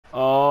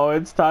Oh,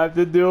 it's time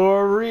to do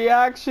a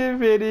reaction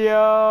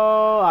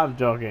video. I'm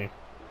joking.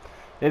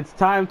 It's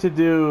time to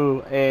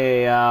do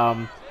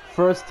a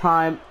first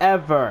time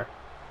ever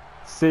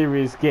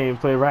series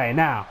gameplay right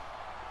now.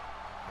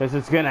 Because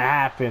it's gonna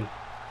happen.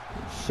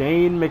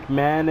 Shane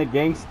McMahon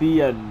against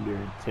the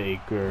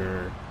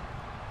Undertaker.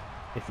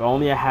 If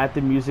only I had the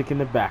music in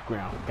the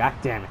background. God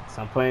damn it.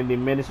 So I'm playing the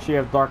Ministry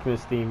of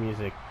Darkness theme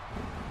music.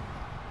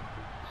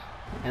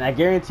 And I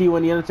guarantee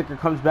when the Undertaker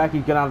comes back,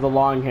 he's gonna have the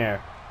long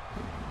hair.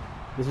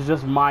 This is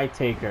just my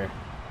Taker.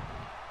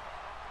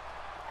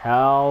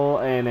 Hell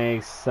in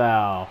a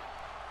Cell.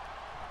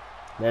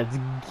 Let's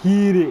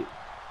get it.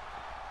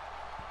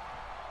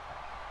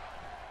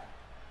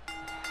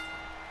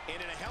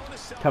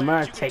 Come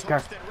here,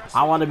 Taker.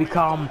 I want to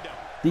become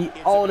the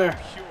owner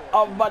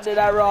of Monday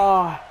Night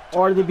Raw,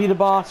 or to be the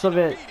boss of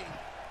it.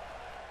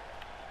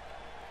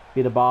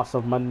 Be the boss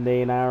of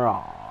Monday Night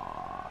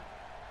Raw.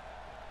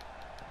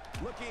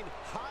 Looking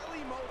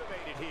highly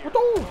motivated here.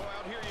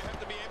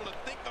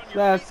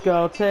 Let's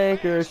go,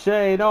 Taker,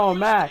 Shane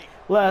O'Mac.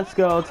 Let's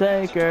go,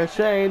 Taker,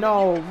 Shane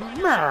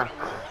O'Mac.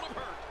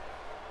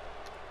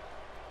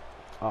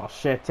 Oh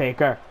shit,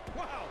 Taker.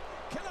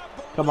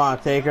 Come on,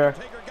 Taker.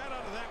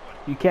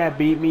 You can't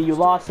beat me. You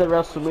lost at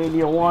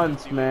Wrestlemania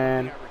once,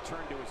 man.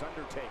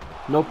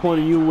 No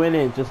point in you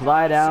winning. Just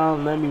lie down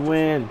and let me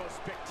win.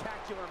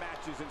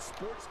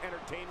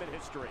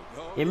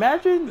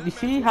 Imagine, you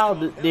see how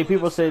the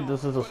people say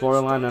this is a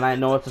storyline, and I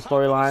know it's a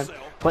storyline,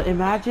 but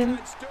imagine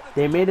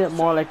they made it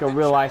more like a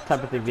real life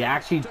type of thing. They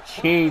actually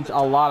changed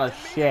a lot of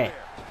shit.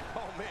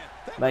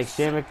 Like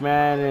Shane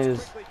McMahon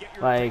is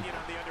like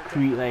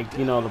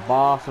you know, the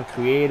boss of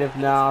creative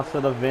now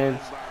instead of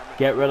Vince.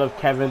 Get rid of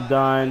Kevin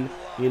Dunn,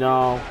 you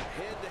know.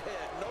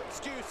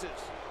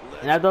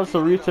 And I've done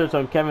some research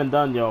on Kevin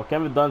Dunn, yo.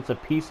 Kevin Dunn's a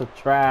piece of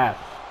trash.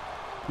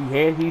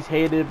 He's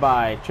hated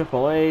by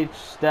Triple H,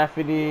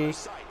 Stephanie,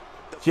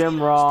 Jim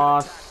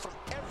Ross.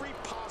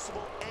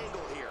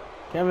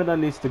 Kevin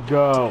Dunn needs to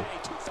go.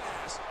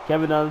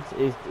 Kevin Dunn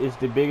is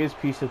the biggest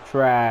piece of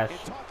trash,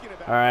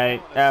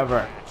 alright,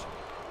 ever.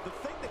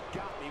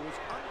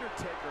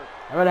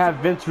 I'm gonna have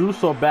Vince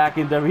Russo back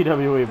in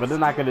WWE, but they're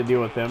not gonna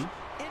deal with him.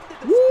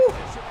 Woo!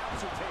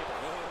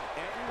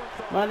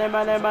 Money,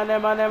 money, money,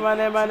 money,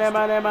 money, money,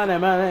 money, money,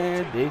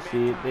 money. They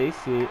see it, they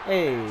see it.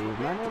 Hey,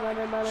 money,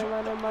 money, money,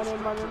 money, money,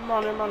 money,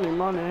 money, money,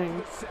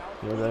 money.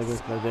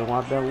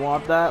 They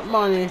want that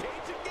money.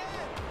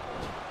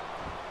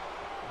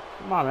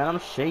 Come on, man, I'm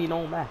Shane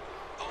O'Mac.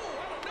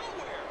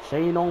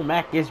 Shane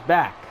O'Mac is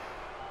back.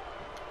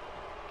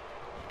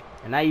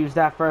 And I used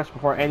that first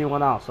before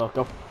anyone else, so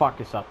go fuck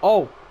yourself.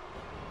 Oh,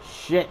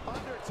 shit.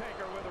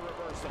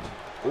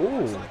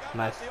 Ooh,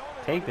 nice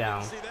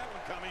takedown.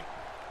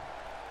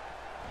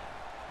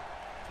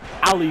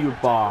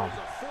 Alley-oop bomb.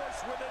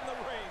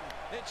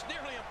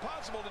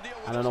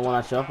 I don't know when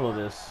I shuffle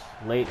this.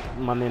 Late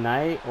Monday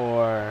night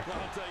or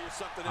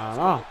I don't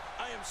know.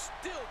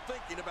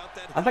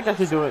 I think I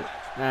should do it,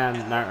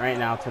 man. Not right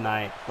now,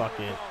 tonight. Fuck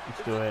it.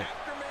 Let's do it.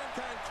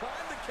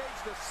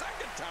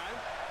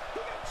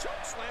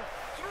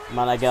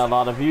 Might not get a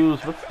lot of views,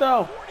 but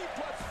still,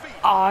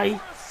 I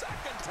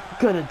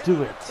gonna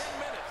do it.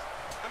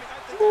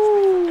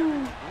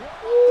 Woo!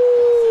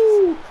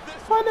 Woo!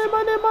 Money,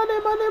 money, money,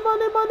 money,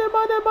 money, money,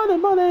 money, money,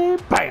 money.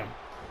 Bam!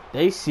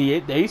 They see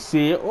it. They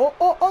see it. Oh,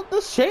 oh, oh!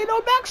 The Shane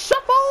O'Mac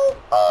shuffle.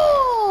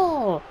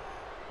 Oh!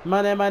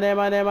 Money, money,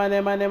 money,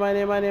 money, money,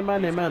 money, money,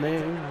 money,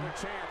 money.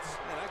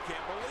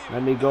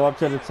 Let me go up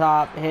to the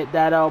top. Hit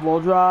that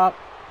elbow drop.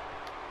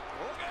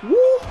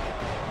 Woo!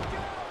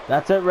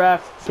 That's it,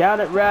 ref.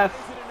 Count it, ref.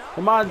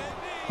 Come on.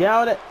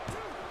 Count it.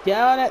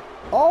 Count it.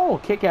 Oh,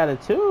 kick out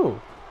it too.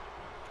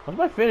 What's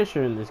my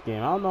finisher in this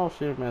game? I don't know if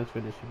Shane McMahon's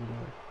finisher.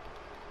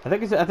 I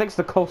think it's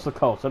the coast to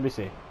coast. Let me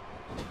see.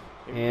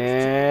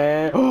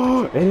 And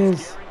oh, it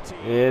is.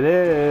 It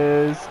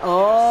is.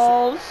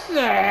 Oh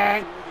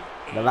shit!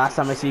 The last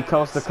time I see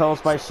coast to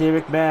coast by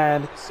Shane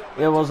McMahon,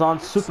 it was on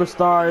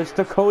Superstars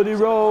to Cody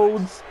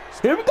Rhodes.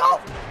 Here we go.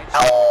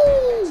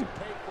 Oh!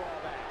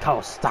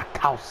 Coast to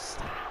coast.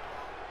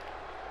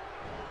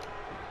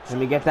 Let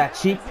me get that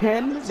cheap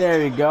pin.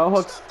 There you go.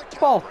 Hooks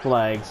both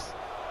legs.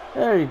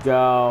 There you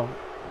go.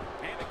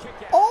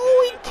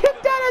 Oh, he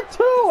kicked at it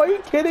too. Are you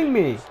kidding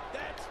me?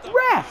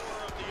 Ref.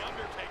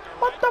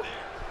 What the?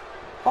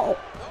 Oh.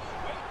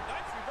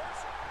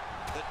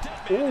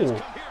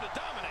 Ooh.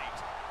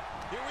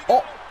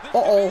 Oh.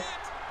 Uh-oh.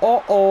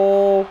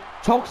 Uh-oh.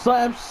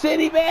 Chokeslam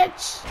City,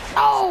 bitch.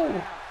 Oh.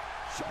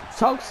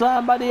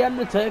 Chokeslam by the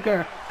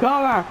Undertaker.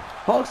 Cover.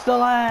 Hooks the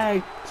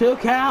leg. 2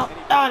 count.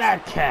 Oh,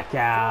 that kick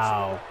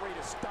out.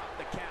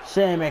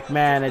 Shane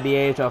McMahon at the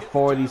age of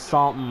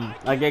 40-something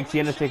against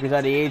the Undertaker's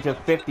at the age of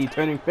 50,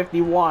 turning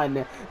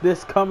 51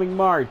 this coming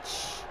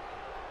March.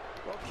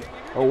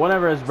 Or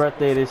whenever his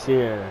birthday this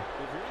year.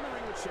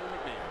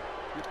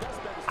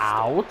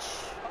 Ouch.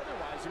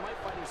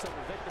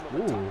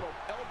 Ooh.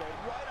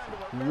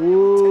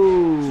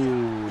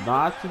 Woo.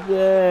 Not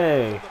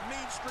today.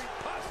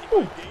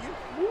 Ooh.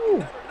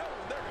 Ooh.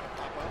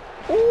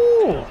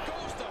 Ooh.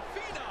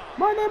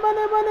 Money,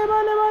 money, money,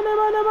 money, money,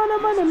 money, money,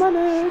 money,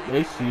 money.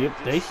 They see it.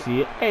 They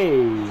see it. Hey,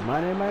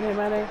 money, money,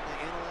 money.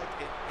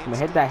 I'm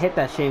gonna hit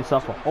that Shane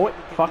Suffer. Oh wait,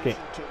 fuck it.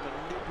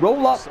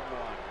 Roll up.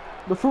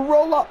 The full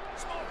roll up.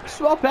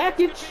 Small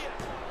package.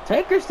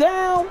 Taker's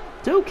down.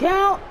 2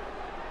 count.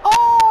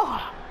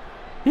 Oh,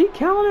 he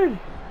countered.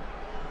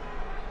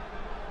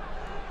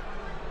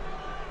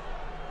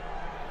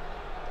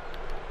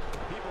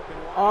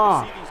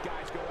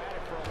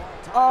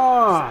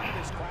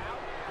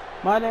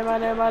 Money,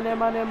 money, money,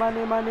 money,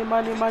 money, money,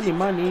 money, money,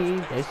 money.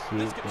 They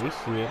see it. They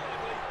see it.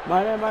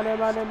 Money, money,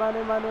 money,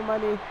 money, money,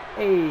 money.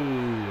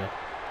 Hey.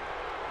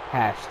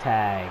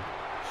 Hashtag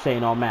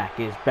Shane O'Mac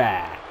is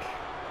back.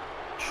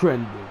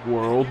 Trending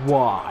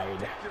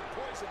worldwide.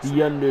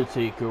 The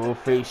Undertaker will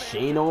face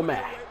Shane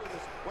O'Mac.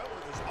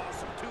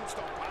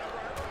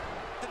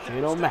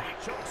 Shane O'Mac.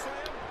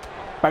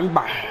 Bang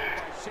bang.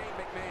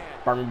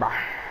 Bang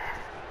bang.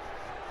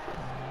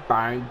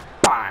 Bang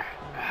bang.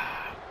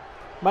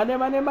 Money,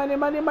 money, money,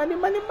 money, money,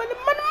 money, money,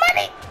 money,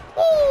 money.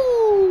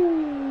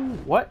 Ooh.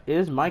 What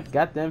is my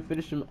goddamn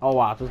finishing? Oh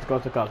wow, just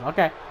coast to coast.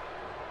 Okay.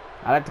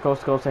 I like the coast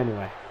to coast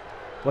anyway.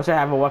 Wish I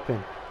have a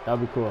weapon. That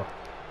would be cool.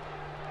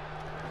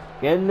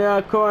 Get in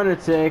the corner,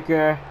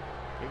 Taker.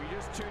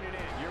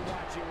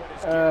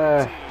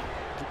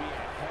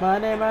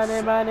 Money,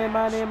 money, money,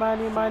 money,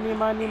 money, money,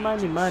 money,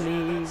 money,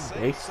 money.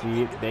 They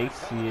see it. They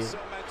see it.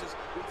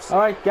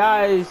 Alright,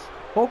 guys.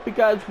 Hope you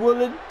guys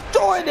will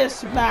enjoy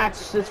this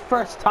match. This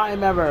first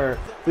time ever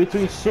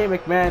between Shane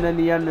McMahon and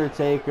The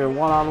Undertaker.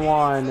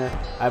 One-on-one.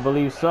 I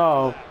believe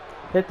so.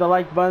 Hit the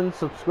like button.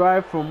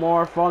 Subscribe for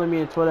more. Follow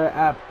me on Twitter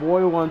at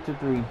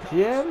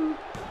boy123jim.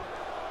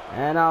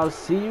 And I'll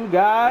see you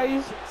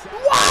guys.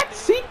 What?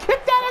 He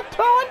kicked out a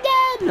toe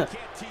again.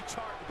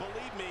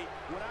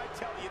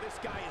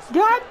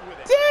 God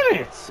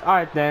damn it.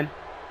 Alright then.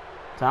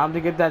 Time to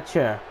get that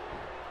chair.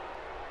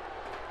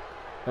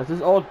 Because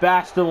this old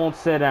bastard won't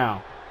sit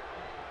down.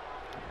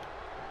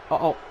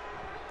 Uh-oh.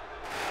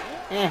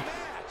 Eh.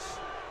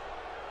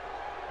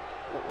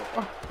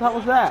 What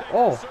was that?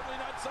 Oh.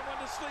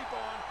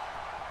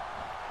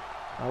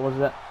 What was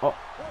that? Oh.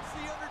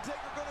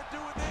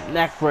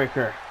 Neck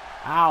breaker.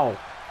 Ow.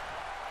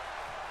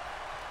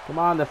 Come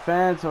on, the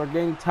fans are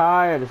getting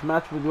tired. This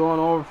match was going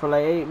over for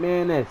like 8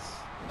 minutes.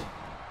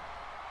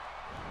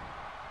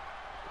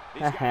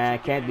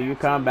 Can't do your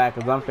comeback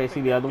because I'm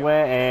facing the other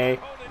way.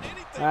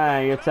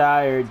 Hey, you're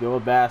tired, you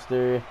old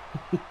bastard.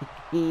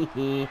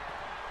 Hey,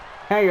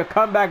 your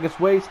comeback is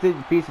wasted,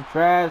 you piece of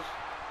trash.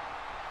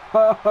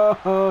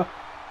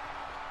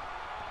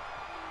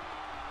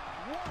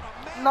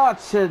 Not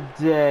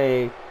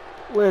today.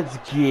 Let's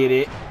get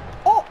it.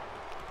 Oh!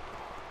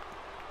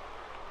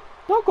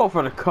 Don't go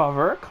for the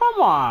cover.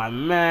 Come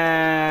on,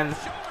 man.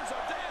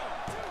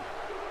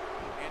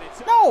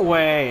 No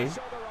way.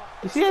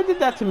 You see, I did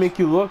that to make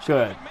you look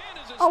good.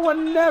 I would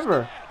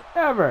never,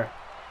 ever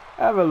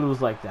lose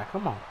like that.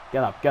 Come on.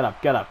 Get up, get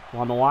up, get up.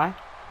 Wanna know why?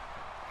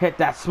 Hit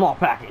that small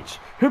package.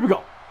 Here we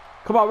go.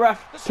 Come on,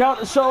 ref. Count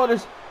the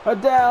shoulders. A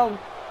down.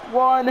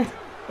 1,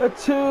 a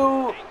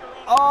 2.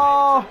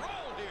 Oh.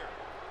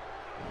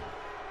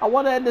 I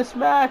want to end this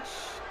match.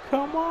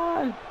 Come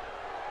on.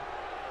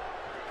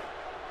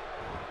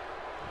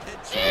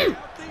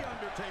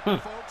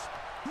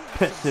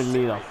 Pissing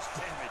me the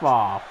f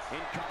off.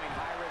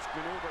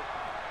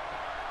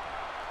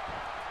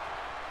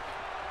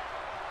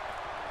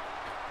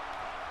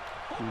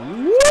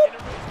 Whoop.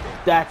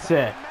 That's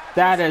it.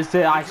 That is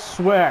it. I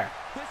swear.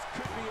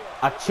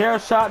 A chair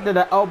shot, then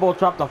an elbow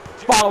drop to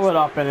follow it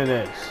up, and it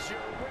is.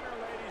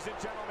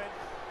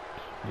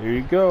 Here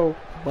you go.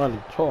 Money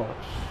toss.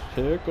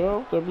 Here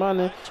go the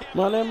money.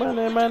 Money,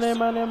 money, money,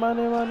 money,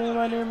 money, money,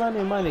 money,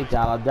 money, money.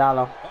 Dollar,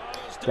 dollar.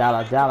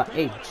 Dollar, dollar.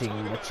 Hey,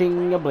 chinga,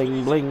 chinga,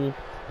 bling, bling.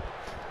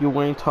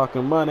 You ain't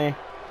talking money.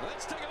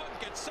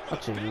 A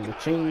chinga,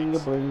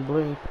 chinga, bling,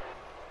 bling.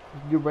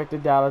 You break the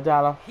dollar,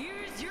 dollar.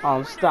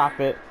 Oh, stop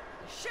it.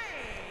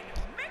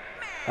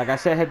 Like I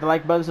said, hit the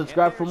like button,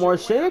 subscribe for more.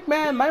 Shane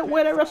McMahon might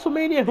win at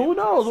Wrestlemania. Who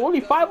knows?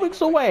 Only 5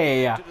 weeks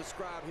away.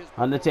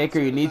 Undertaker,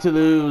 you need to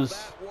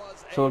lose,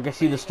 so we can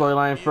see the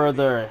storyline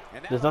further.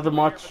 There's nothing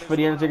much for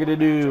the Undertaker to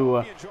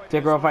do.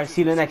 Taker off, I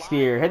see you next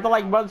year. Hit the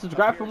like button,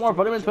 subscribe for more.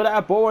 Follow me on Twitter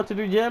at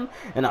boy123jim,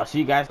 and I'll see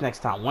you guys next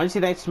time.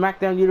 Wednesday night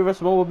SmackDown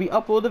Universal will be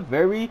uploaded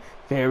very,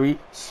 very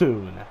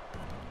soon.